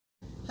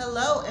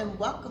Hello and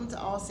welcome to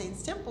All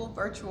Saints Temple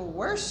Virtual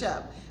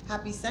Worship.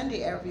 Happy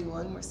Sunday,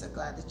 everyone. We're so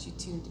glad that you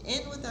tuned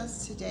in with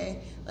us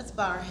today. Let's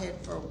bow our head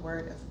for a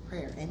word of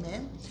prayer.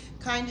 Amen.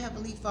 Kind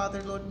Heavenly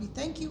Father, Lord, we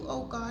thank you,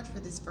 oh God, for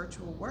this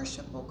virtual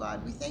worship, oh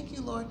God. We thank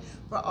you, Lord,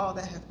 for all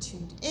that have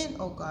tuned in,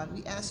 oh God.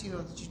 We ask you,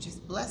 Lord, that you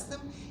just bless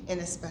them in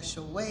a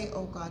special way,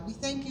 oh God. We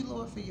thank you,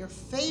 Lord, for your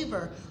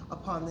favor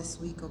upon this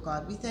week, oh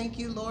God. We thank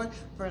you, Lord,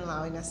 for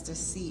allowing us to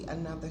see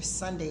another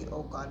Sunday,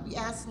 oh God. We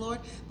ask, Lord,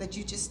 that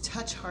you just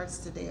touch hearts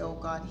today, oh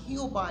God.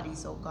 Heal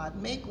bodies, oh God.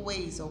 Make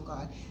ways, oh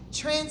God.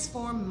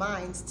 Transform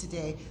minds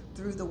today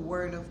through the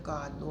word of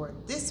God, Lord.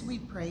 This we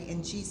pray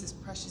in Jesus'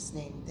 precious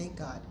name. Thank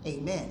God.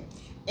 Amen.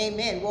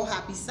 Amen. Well,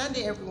 happy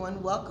Sunday,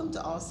 everyone. Welcome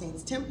to All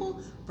Saints Temple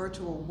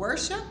Virtual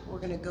Worship. We're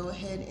going to go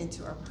ahead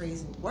into our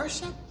praise and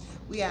worship.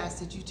 We ask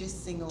that you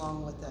just sing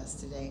along with us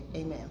today.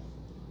 Amen.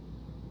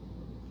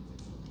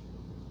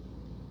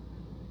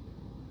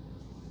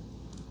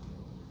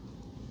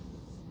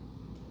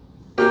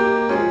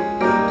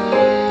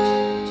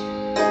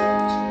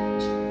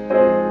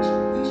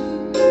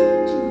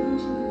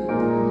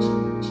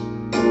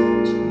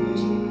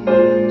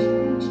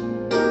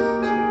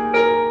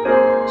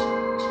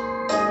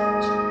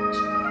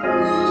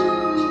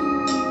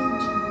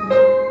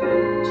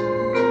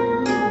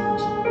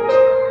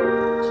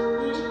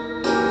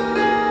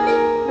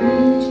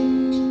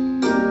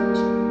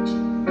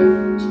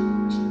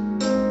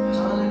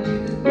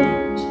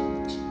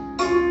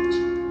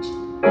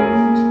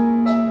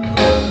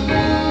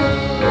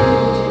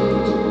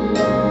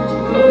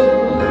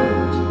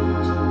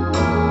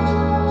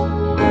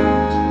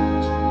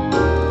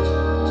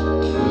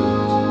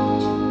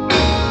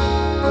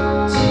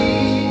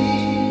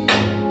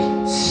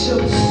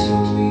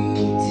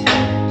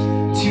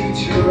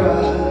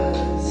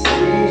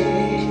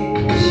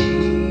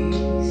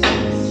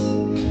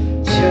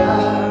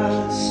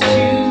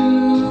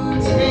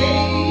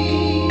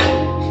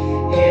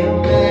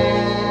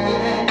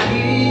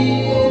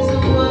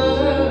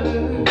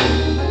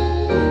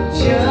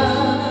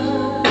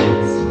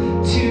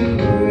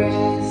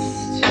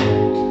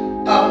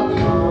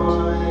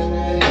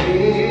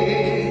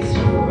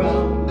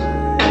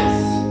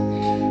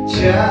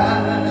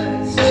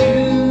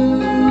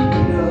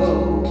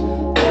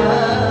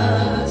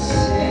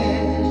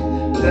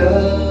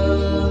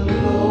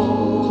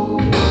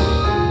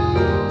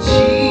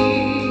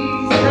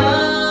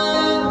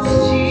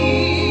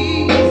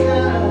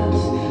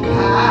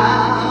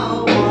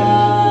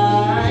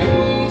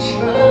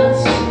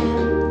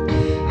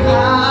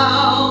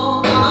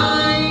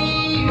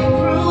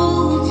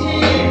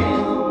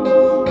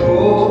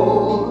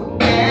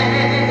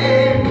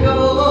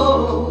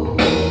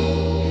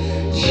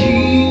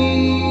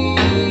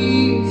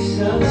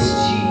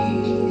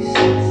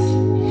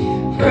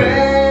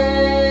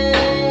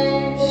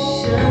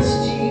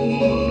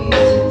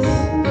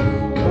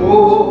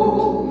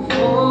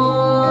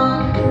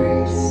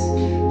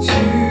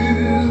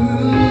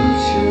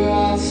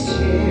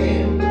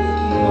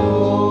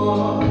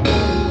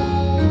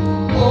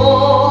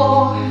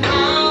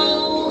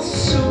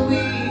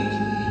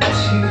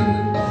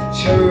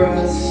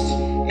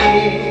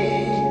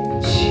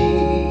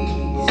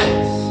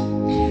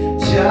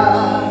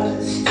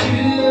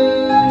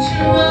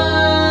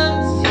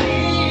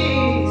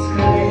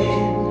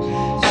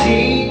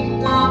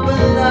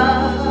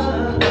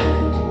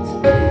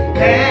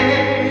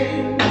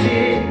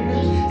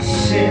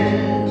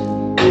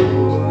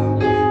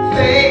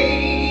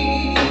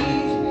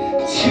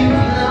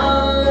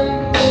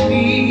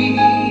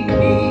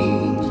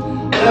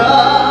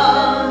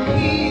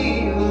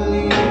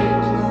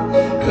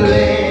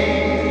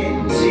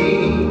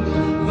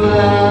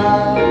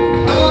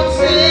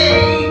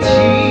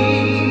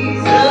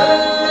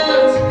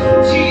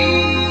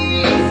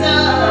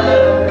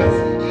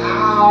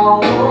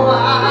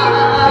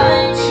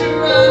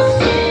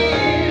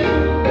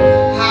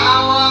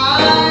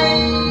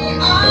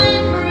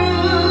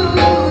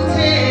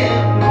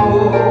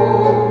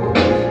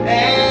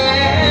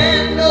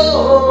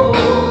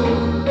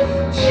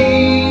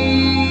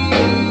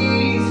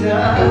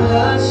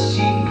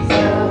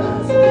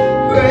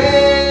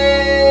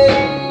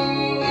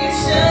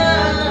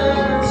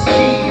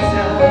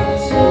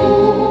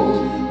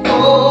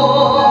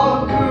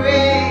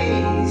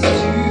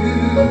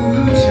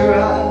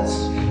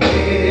 Trust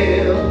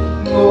Him.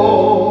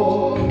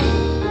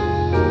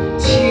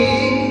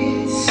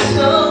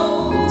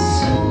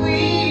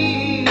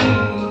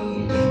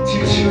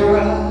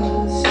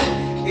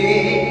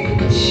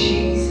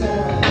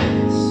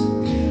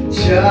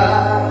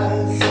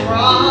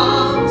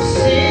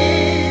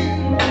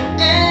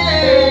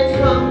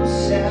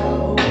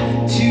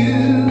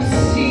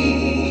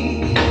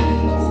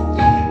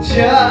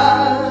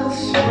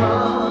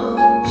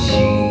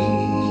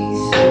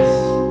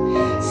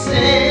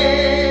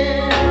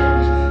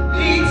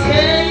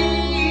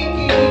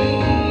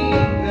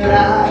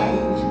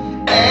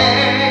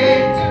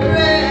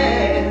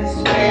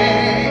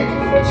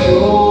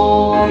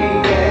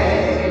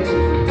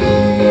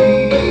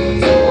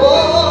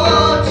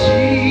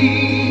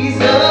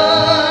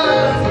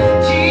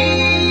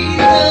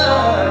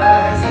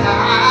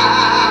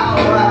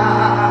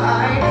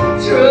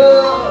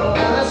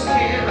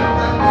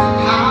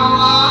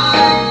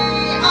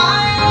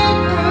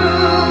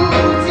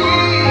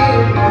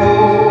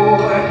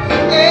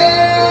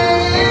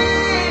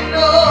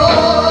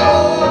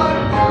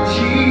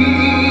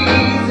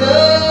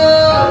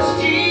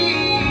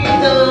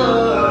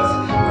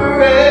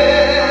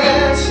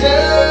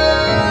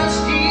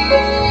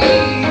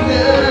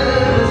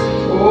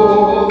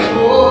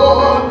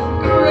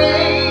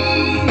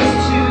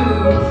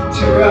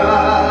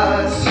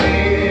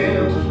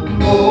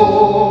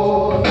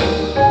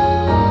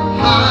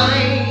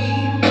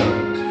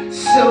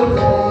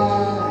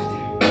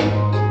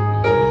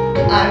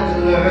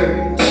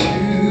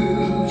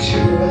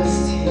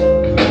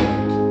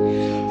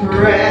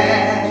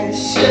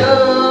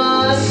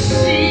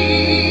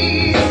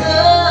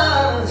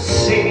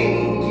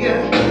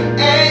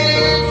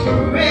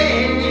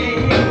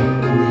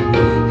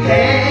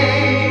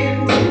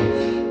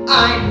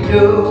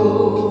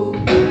 know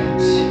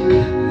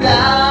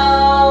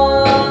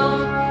thou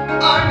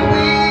art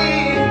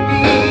with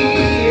me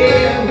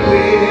and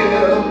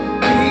will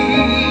be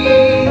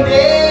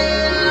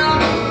there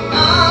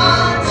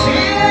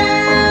until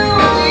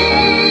the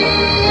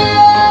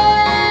end.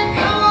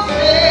 Come on,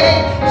 say,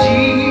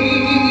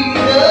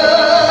 Jesus,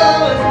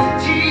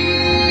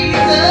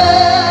 Jesus,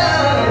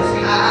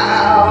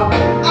 how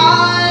I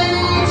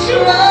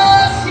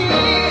trust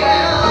Him,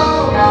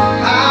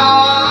 how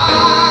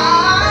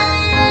I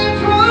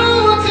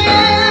prove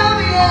Him,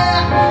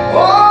 yeah,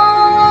 oh,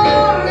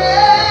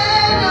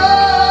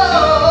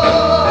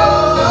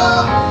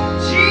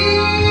 Jesus,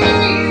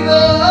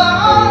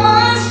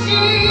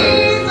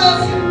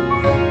 Jesus,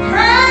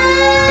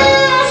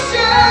 precious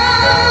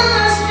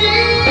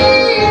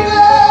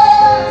Jesus,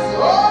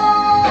 oh,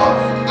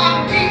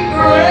 I've been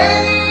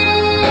great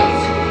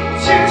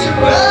to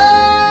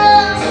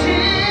trust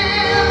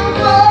Him,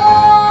 oh,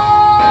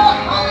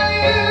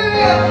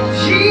 hallelujah,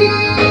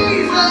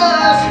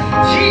 Jesus,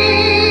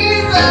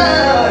 Jesus,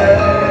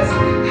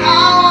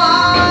 how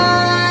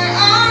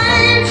I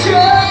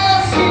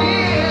trust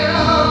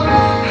Him,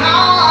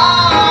 how I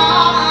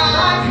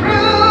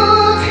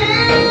prove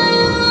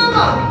Him,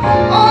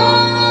 oh,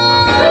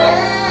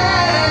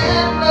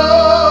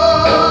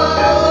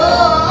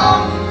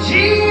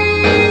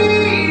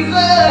 Jesus,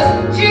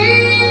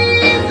 Jesus,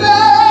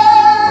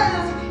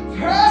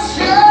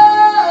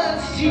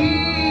 precious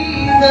Jesus,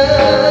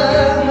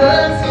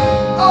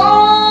 oh,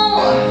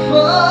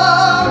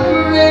 for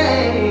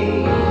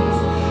grace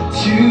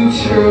to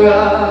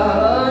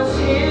trust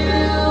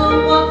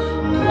Him,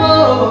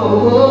 oh,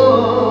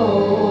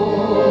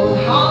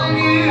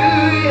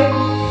 hallelujah,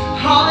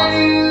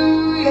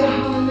 hallelujah, hallelujah,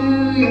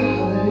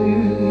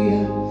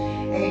 hallelujah,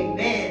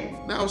 amen.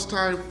 Now it's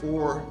time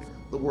for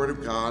the Word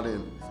of God,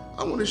 and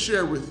I want to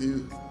share with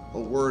you a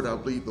word I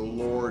believe the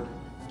Lord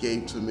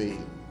gave to me.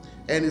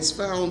 And it's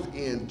found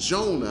in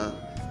Jonah,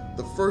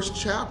 the first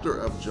chapter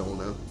of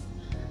Jonah.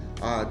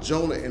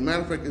 Jonah, and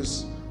matter of fact,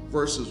 it's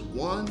verses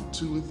 1,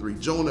 2, and 3.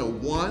 Jonah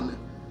 1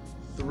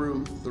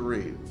 through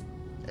 3.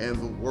 And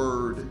the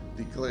word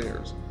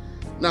declares,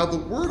 Now the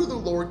word of the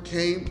Lord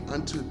came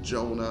unto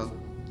Jonah,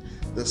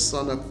 the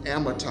son of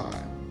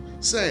Amittai,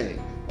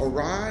 saying,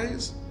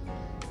 Arise,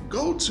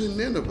 go to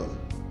Nineveh,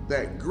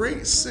 that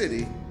great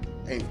city,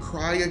 and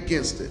cry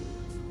against it,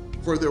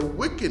 for their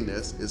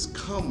wickedness is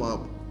come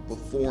up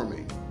before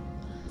me.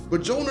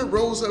 But Jonah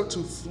rose up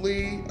to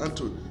flee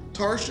unto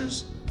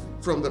Tarshish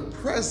from the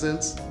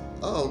presence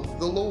of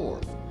the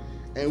Lord,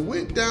 and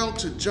went down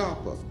to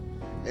Joppa,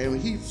 and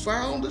he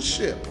found a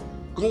ship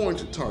going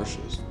to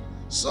Tarshish.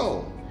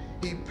 So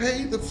he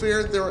paid the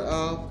fare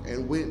thereof,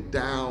 and went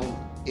down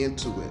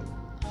into it,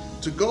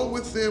 to go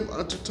with them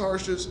unto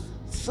Tarshish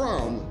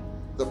from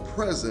the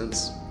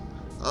presence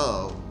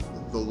of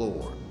the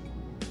Lord.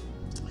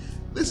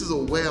 This is a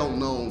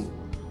well-known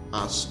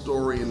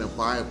story in the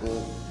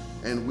Bible,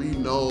 and we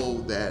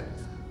know that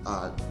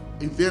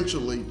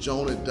eventually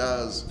Jonah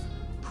does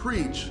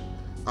preach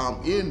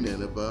in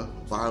Nineveh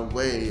by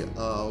way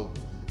of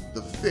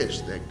the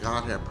fish that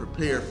God had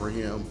prepared for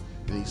him,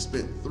 and he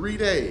spent 3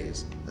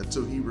 days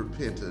until he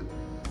repented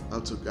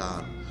unto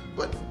God.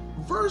 But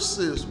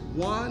verses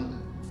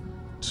 1,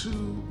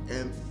 2,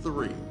 and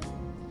 3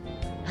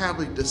 have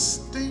a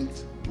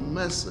distinct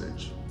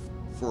message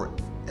for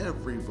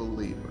every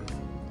believer.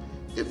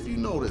 If you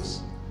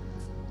notice,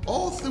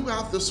 all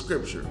throughout the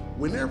scripture,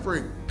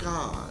 whenever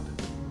God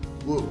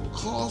will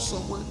call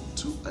someone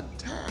to a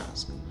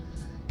task,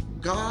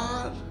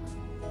 God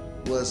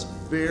was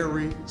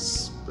very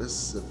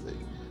specific,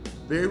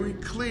 very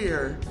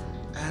clear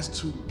as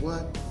to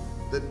what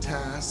the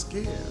task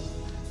is.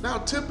 Now,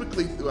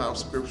 typically throughout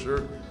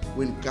scripture,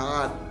 when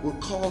God would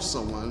call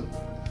someone,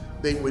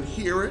 they would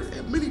hear it,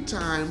 and many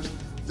times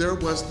there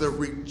was the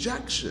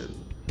rejection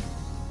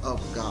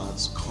of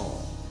God's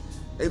call.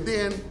 And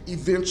then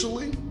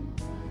eventually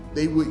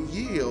they would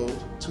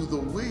yield to the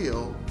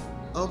will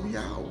of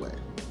Yahweh.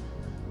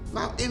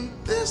 Now, in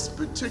this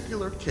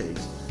particular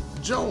case,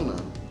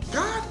 Jonah,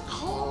 God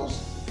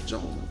calls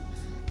Jonah,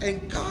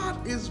 and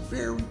God is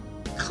very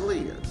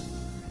clear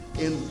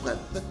in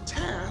what the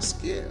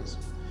task is.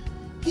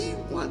 He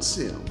wants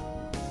him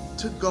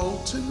to go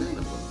to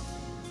Nineveh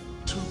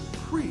to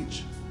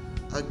preach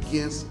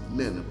against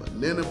Nineveh.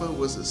 Nineveh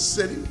was a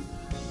city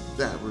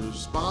that was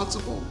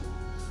responsible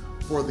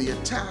for the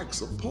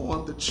attacks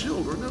upon the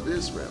children of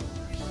Israel.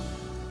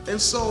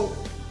 And so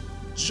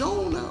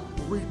Jonah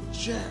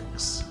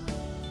rejects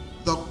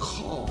the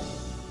call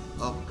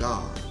of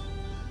God.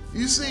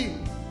 You see,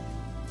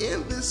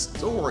 in this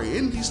story,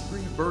 in these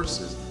 3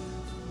 verses,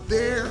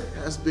 there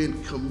has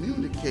been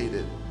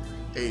communicated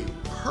a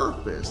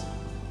purpose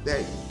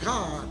that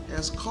God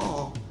has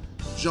called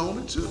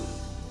Jonah to.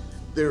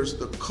 There's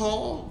the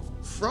call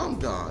from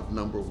God,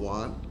 number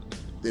 1.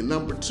 Then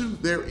number 2,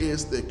 there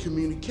is the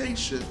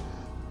communication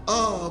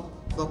of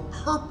the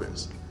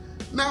purpose.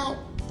 Now,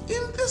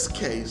 in this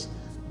case,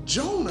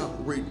 Jonah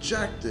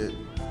rejected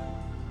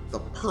the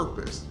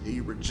purpose. He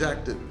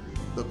rejected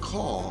the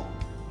call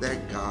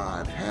that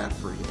God had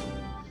for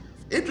him.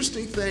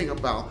 Interesting thing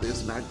about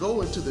this, and I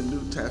go into the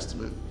New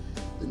Testament.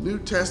 The New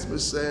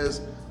Testament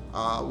says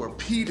where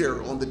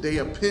Peter on the day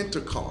of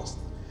Pentecost,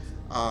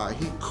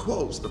 he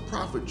quotes the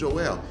prophet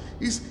Joel.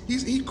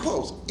 He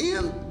quotes,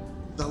 "In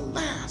the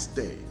last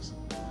days,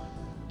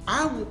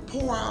 I will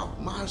pour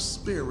out my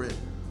spirit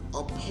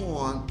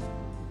upon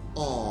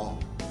all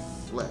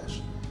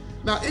flesh."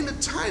 Now, in the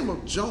time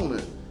of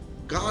Jonah,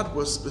 God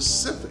was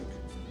specific.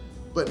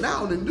 But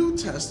now in the New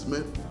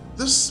Testament,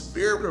 the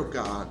Spirit of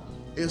God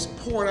is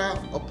poured out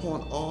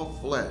upon all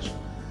flesh.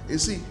 And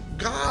see,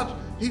 God,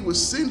 he would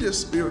send his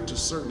spirit to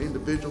certain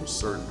individuals,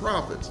 certain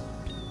prophets.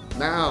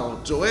 Now,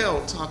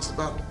 Joel talks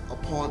about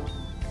upon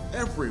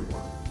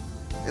everyone.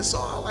 And so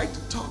I'd like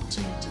to talk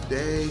to you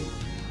today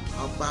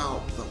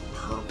about the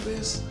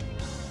purpose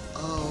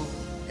of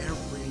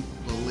every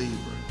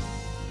believer.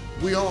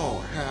 We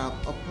all have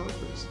a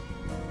purpose.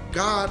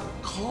 God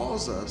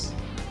calls us,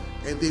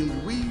 and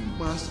then we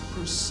must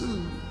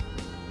pursue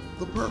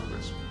the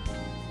purpose.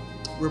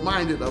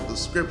 Reminded of the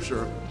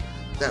scripture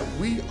that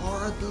we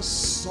are the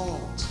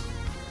salt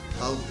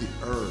of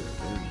the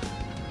earth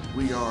and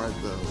we are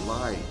the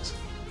light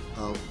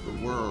of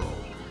the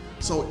world.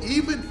 So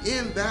even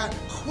in that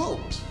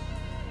quote,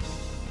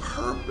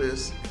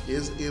 purpose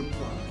is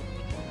implied.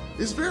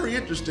 It's very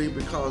interesting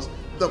because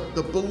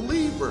the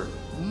believer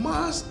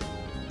must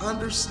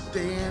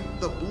understand,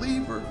 the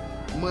believer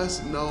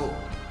must know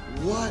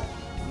what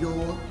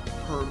your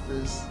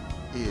purpose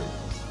is.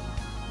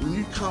 When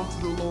you come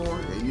to the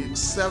Lord and you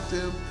accept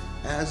him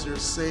as your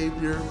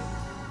Savior,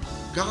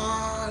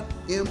 God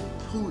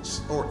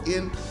inputs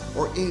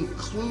or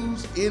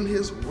includes in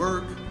his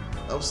work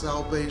of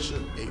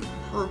salvation a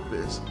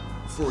purpose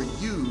for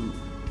you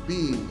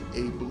being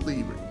a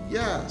believer.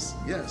 Yes,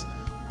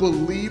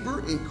 believer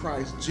in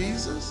Christ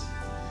Jesus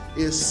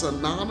is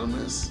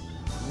synonymous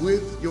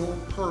with your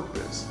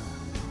purpose.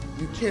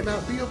 You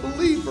cannot be a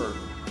believer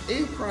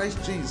in Christ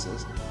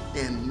Jesus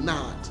and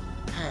not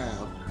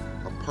have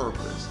a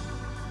purpose.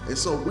 And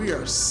so we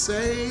are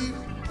saved,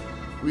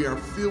 we are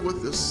filled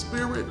with the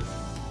Spirit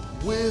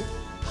with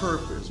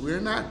purpose. We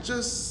are not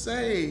just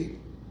saved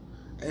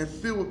and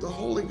filled with the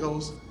Holy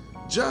Ghost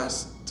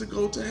just to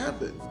go to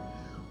heaven.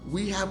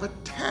 We have a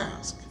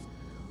task.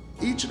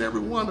 Each and every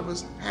one of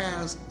us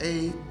has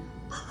a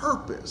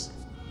purpose.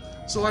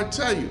 So I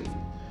tell you,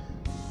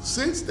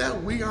 since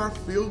that we are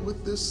filled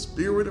with the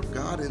Spirit of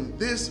God, and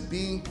this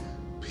being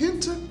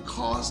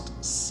Pentecost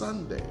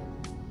Sunday,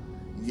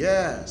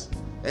 yes,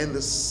 and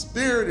the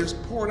Spirit is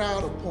poured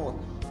out upon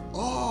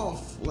all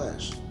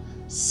flesh.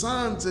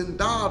 Sons and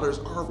daughters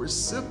are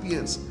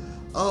recipients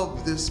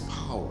of this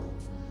power.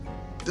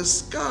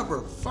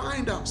 Discover,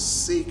 find out,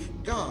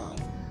 seek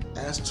God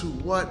as to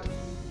what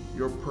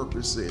your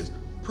purpose is.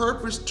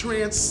 Purpose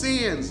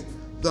transcends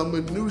the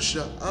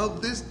minutia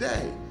of this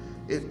day.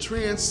 It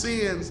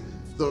transcends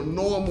the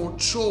normal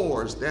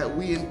chores that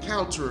we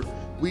encounter,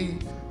 we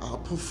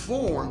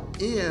perform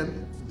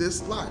in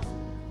this life.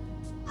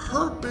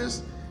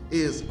 Purpose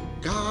is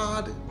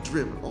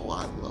God-driven. Oh,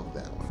 I love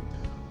that one.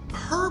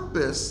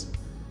 Purpose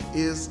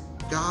is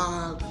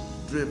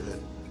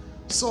God-driven.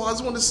 So I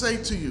just want to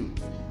say to you,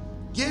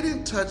 get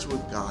in touch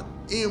with God.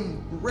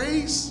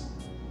 Embrace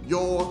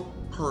your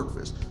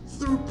purpose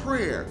through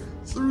prayer,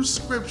 through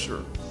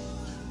scripture,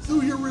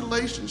 through your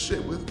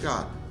relationship with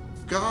God.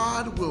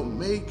 God will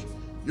make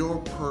your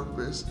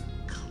purpose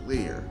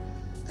clear.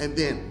 And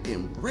then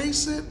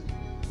embrace it,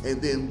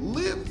 and then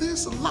live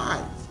this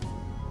life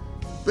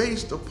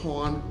based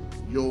upon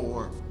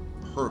your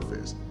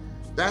purpose.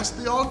 That's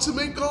the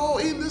ultimate goal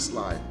in this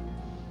life,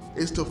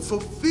 is to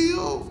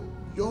fulfill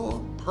your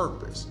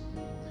purpose.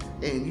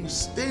 And you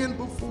stand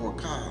before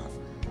God,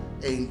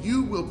 and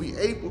you will be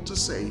able to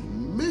say,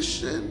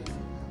 mission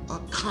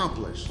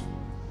accomplished.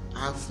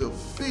 I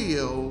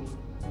fulfilled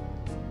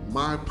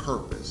my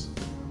purpose.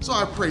 So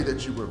I pray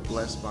that you were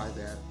blessed by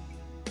that.